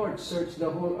of the Lord search the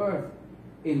whole earth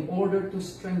in order to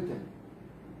strengthen,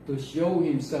 to show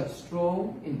Himself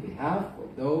strong in behalf of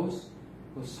those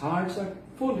whose hearts are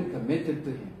fully committed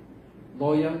to Him,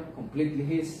 loyal, completely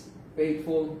His,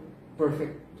 faithful,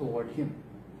 perfect toward Him.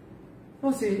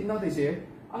 Notice here,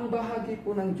 ang bahagi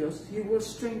po ng Diyos, He will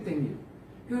strengthen you.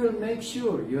 He will make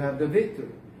sure you have the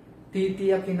victory.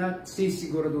 Titiyakin at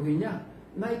sisiguraduhin niya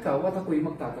na ikaw at ako'y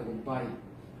magtatagumpay.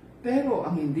 Pero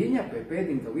ang hindi niya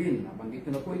pwedeng gawin, nabanggit ko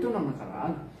na po ito ng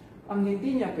nakaraan, ang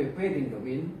hindi niya pwedeng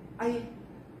gawin ay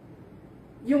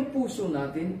yung puso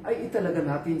natin ay italaga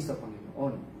natin sa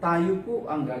Panginoon. Tayo po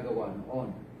ang gagawa noon.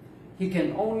 He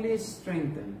can only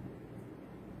strengthen,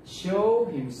 show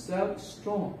Himself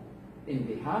strong in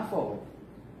behalf of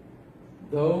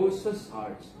those whose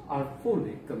hearts are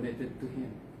fully committed to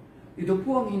Him. Ito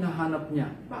po ang hinahanap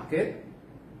niya. Bakit?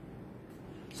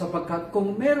 Sapagkat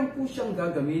kung meron po siyang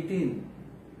gagamitin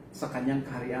sa kanyang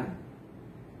kaharian,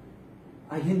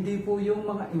 ay hindi po yung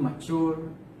mga immature,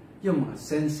 yung mga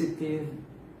sensitive,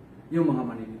 yung mga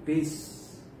maninipis,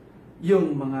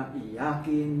 yung mga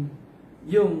iyakin,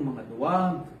 yung mga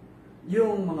duwag,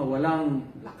 yung mga walang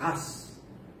lakas.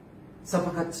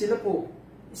 Sapagkat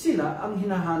sila ang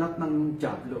hinahanap ng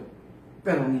dyablo.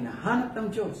 Pero ang hinahanap ng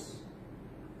Diyos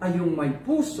ay yung may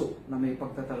puso na may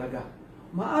pagtatalaga.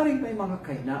 Maaring may mga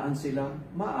kahinaan sila,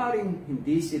 maaring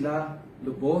hindi sila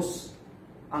lubos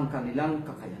ang kanilang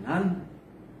kakayanan.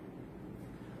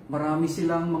 Marami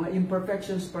silang mga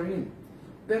imperfections pa rin.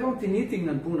 Pero ang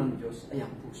tinitingnan po ng Diyos ay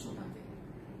ang puso natin.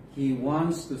 He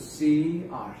wants to see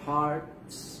our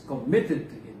hearts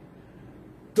committed to Him.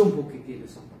 Doon po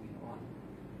kikilos ang Panginoon.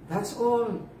 That's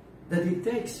all that it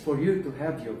takes for you to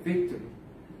have your victory.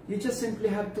 You just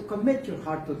simply have to commit your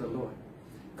heart to the Lord.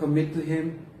 Commit to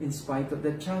Him in spite of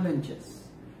the challenges.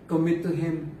 Commit to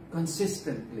Him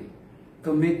consistently.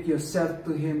 Commit yourself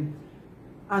to Him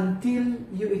until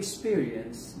you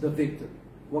experience the victory.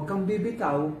 Huwag kang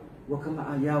bibitaw, huwag kang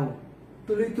aayaw.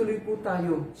 Tuloy-tuloy po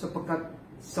tayo sapagkat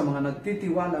sa mga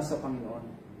nagtitiwala sa Panginoon,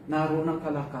 naroon ang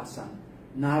kalakasan,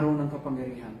 naroon ang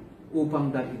kapangyarihan upang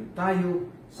dalhin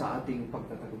tayo sa ating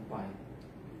pagtatagumpay.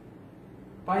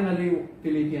 Finally,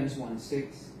 Philippians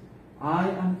 1:6,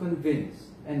 I am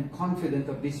convinced and confident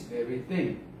of this very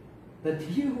thing, that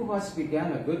He who has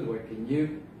begun a good work in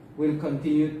you will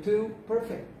continue to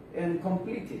perfect and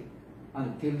complete it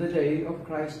until the day of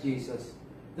Christ Jesus,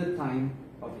 the time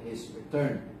of His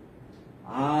return.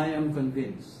 I am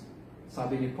convinced,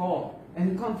 sabi ni Paul,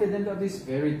 and confident of this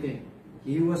very thing.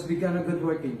 He who has begun a good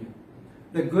work in you.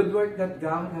 The good work that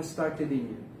God has started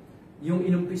in you. Yung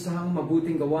inumpisahang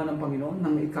mabuting gawa ng Panginoon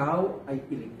nang ikaw ay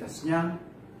iligtas niya,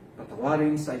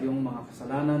 patawarin sa iyong mga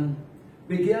kasalanan,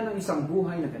 bigyan ng isang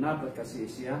buhay na ganap at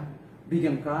kasisiya,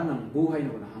 bigyan ka ng buhay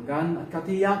na walang hanggan at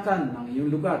katiyakan ng iyong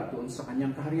lugar doon sa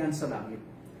kanyang kaharian sa langit.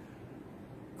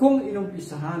 Kung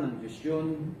inumpisahan ng Diyos yun,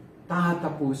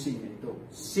 tatapusin niya ito.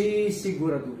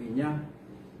 Sisiguraduhin niya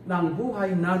na ang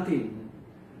buhay natin,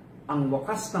 ang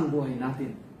wakas ng buhay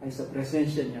natin ay sa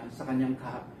presensya niya sa kanyang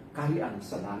kaharian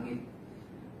sa langit.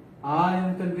 I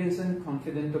am convinced and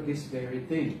confident of this very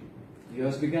thing. He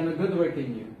has begun a good work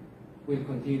in you, will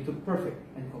continue to perfect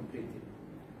and complete it.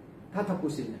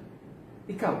 Tatapusin niya.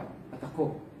 Ikaw at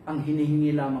ako, ang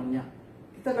hinihingi lamang niya.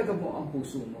 Italaga mo ang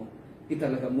puso mo.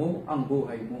 Italaga mo ang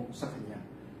buhay mo sa Kanya.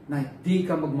 Na di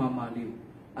ka magmamaliw.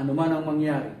 Ano man ang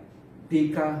mangyari,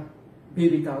 di ka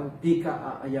bibitaw, di ka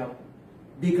aayaw,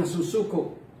 di ka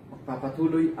susuko.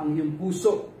 Magpapatuloy ang iyong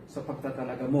puso sa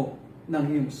pagtatalaga mo ng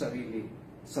iyong sarili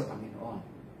sa Panginoon.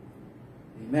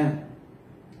 Amen.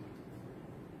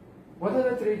 What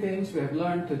are the three things we have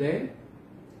learned today?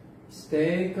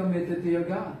 Stay committed to your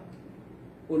God.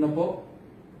 Una po,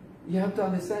 you have to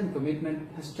understand commitment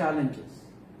has challenges.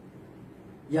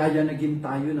 Yayanagin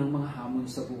tayo ng mga hamon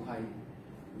sa buhay.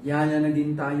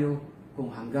 Yayanagin tayo kung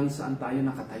hanggang saan tayo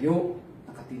nakatayo,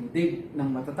 nakatindig ng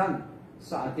matatag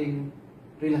sa ating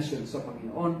relasyon sa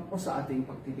Panginoon o sa ating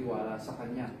pagtitiwala sa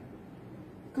Kanya.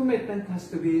 Commitment has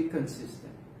to be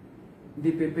consistent.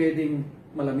 Hindi pwedeng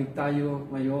malamig tayo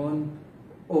ngayon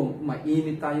o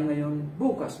mainit tayo ngayon,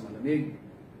 bukas malamig.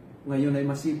 Ngayon ay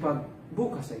masipag,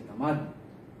 bukas ay tamad.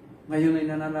 Ngayon ay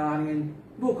nananalangin,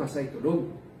 bukas ay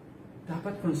tulog.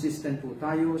 Dapat consistent po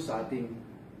tayo sa ating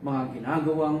mga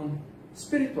ginagawang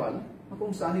spiritual na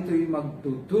kung saan ito'y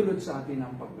magdudulot sa atin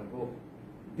ng paglago.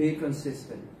 Be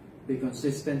consistent. Be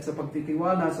consistent sa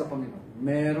pagtitiwala sa Panginoon.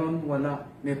 Meron, wala,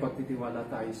 may pagtitiwala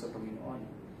tayo sa Panginoon.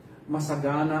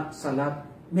 Masagana sa lahat,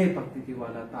 may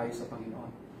pagtitiwala tayo sa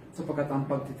Panginoon. Sapagkat ang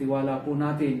pagtitiwala po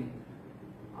natin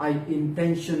ay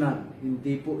intentional.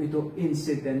 Hindi po ito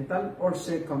incidental or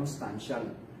circumstantial.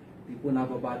 Hindi po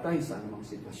nababatay sa anumang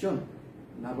sitwasyon.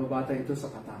 Nababatay ito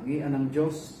sa katangian ng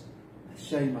Diyos.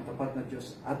 Siya ay matapat na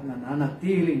Diyos at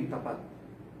nananatiling tapat,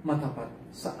 matapat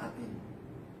sa atin.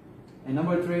 And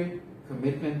number 3,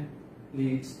 commitment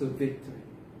leads to victory.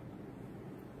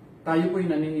 Tayo po'y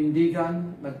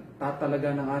naninindigan,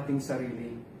 nagtatalaga ng ating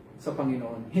sarili sa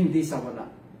Panginoon, hindi sa wala.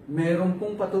 Meron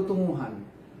pong patutunguhan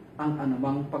ang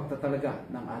anumang pagtatalaga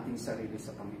ng ating sarili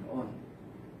sa Panginoon.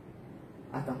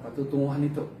 At ang patutunguhan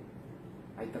nito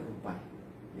ay tagumpay.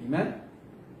 Amen?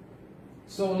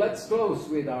 So let's close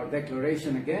with our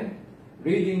declaration again.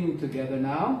 Reading together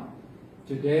now.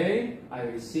 Today, I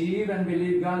receive and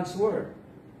believe God's word.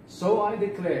 So I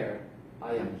declare,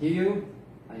 I am healed,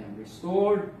 I am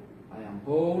restored, I am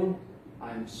whole,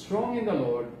 I am strong in the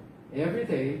Lord every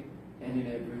day and in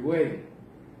every way.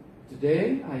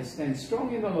 Today, I stand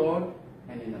strong in the Lord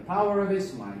and in the power of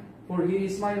His might, for He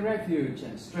is my refuge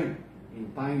and strength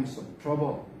in times of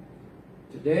trouble.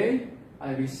 Today,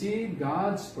 I receive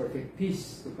God's perfect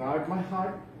peace to guard my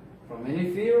heart from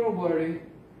any fear or worry,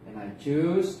 and I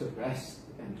choose to rest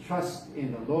and trust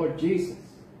in the Lord Jesus.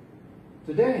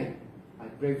 Today, I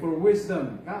pray for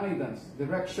wisdom, guidance,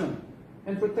 direction,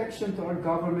 and protection to our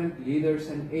government leaders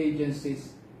and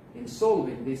agencies in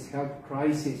solving this health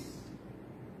crisis.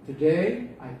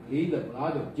 Today, I plead the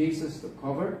blood of Jesus to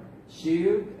cover,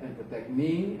 shield, and protect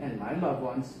me and my loved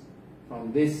ones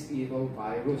from this evil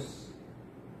virus.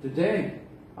 Today,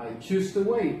 I choose to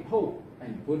wait, hope,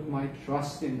 and put my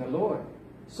trust in the Lord,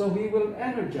 so He will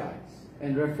energize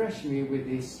and refresh me with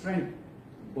His strength,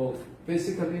 both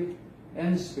physically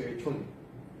and spiritually.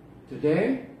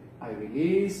 Today, I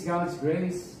release God's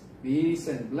grace, peace,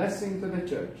 and blessing to the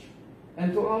church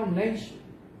and to our nation.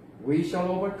 We shall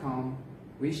overcome,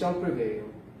 we shall prevail.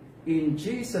 In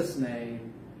Jesus'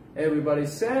 name, everybody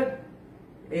said,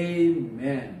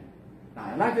 Amen. Now,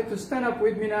 I'd like you to stand up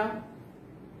with me now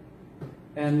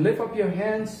and lift up your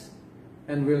hands,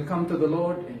 and we'll come to the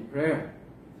Lord in prayer.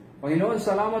 Panginoon,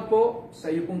 salamat po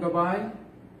sa iyo pong gabay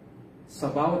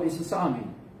sa bawat isa sa amin.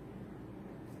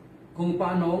 Kung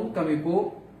paano kami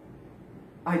po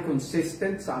ay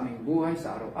consistent sa aming buhay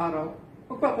sa araw-araw,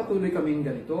 magpapatuloy kaming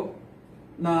ganito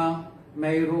na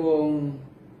mayroong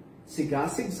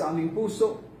sigasig sa aming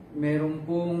puso, mayroong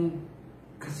pong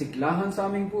kasiglahan sa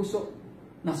aming puso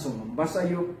na sumamba sa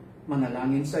iyo,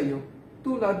 manalangin sa iyo,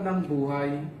 tulad ng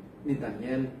buhay ni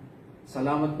Daniel.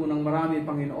 Salamat po ng marami,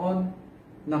 Panginoon,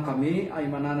 na kami ay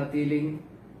mananatiling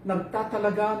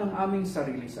nagtatalaga ng aming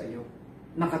sarili sa iyo.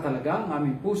 Nakatalaga ang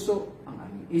aming puso, ang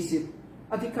aming isip,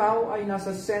 at ikaw ay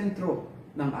nasa sentro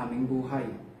ng aming buhay.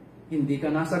 Hindi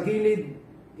ka nasa gilid,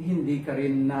 hindi ka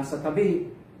rin nasa tabi,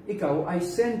 ikaw ay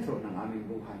sentro ng aming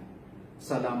buhay.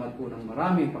 Salamat po ng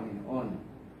marami,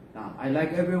 Panginoon. Now, I'd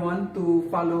like everyone to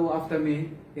follow after me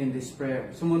in this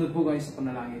prayer. Sumunod po kayo sa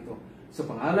panalangin ito. Sa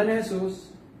pangalan ni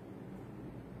Jesus,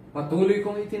 patuloy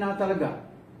kong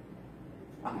itinatalaga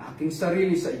ang aking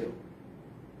sarili sa iyo.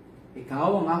 Ikaw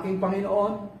ang aking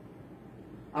Panginoon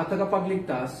at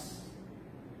tagapagligtas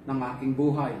ng aking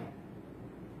buhay.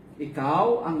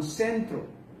 Ikaw ang sentro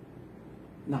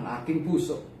ng aking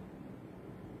puso.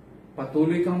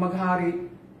 Patuloy kang maghari,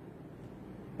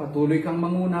 patuloy kang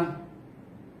manguna,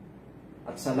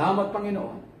 at salamat,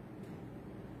 Panginoon,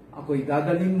 ako'y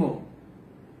dadalhin mo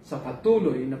sa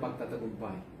patuloy na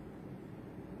pagtatagumpay.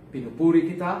 Pinupuri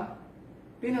kita,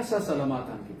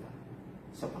 pinasasalamatan kita.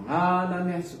 Sa pangalan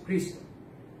ni Jesucristo,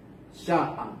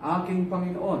 siya ang aking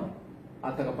Panginoon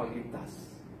at tagapagligtas.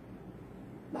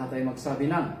 Lahat ay magsabi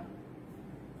ng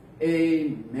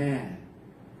Amen.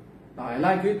 Now, I'd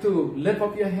like you to lift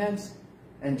up your hands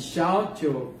and shout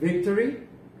your victory.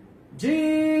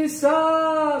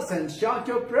 Jesus! And shout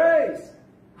your praise.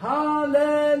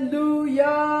 Hallelujah!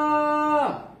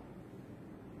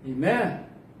 Amen.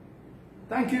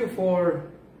 Thank you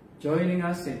for joining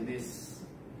us in this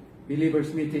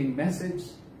Believers Meeting message.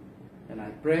 And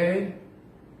I pray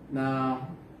na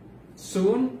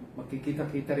soon,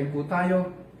 magkikita-kita rin po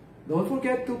tayo. Don't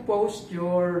forget to post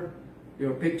your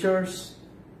pictures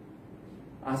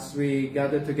as we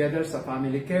gather together sa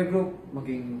family care group,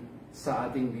 maging sa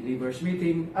ating Believers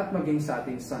Meeting, at maging sa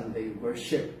ating Sunday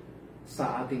worship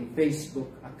sa ating Facebook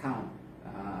account.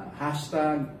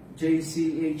 Hashtag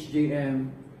JCHGM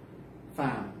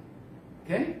Fam.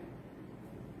 Okay?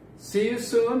 See you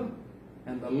soon,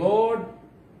 and the Lord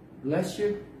bless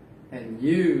you, and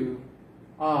you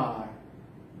are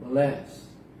blessed.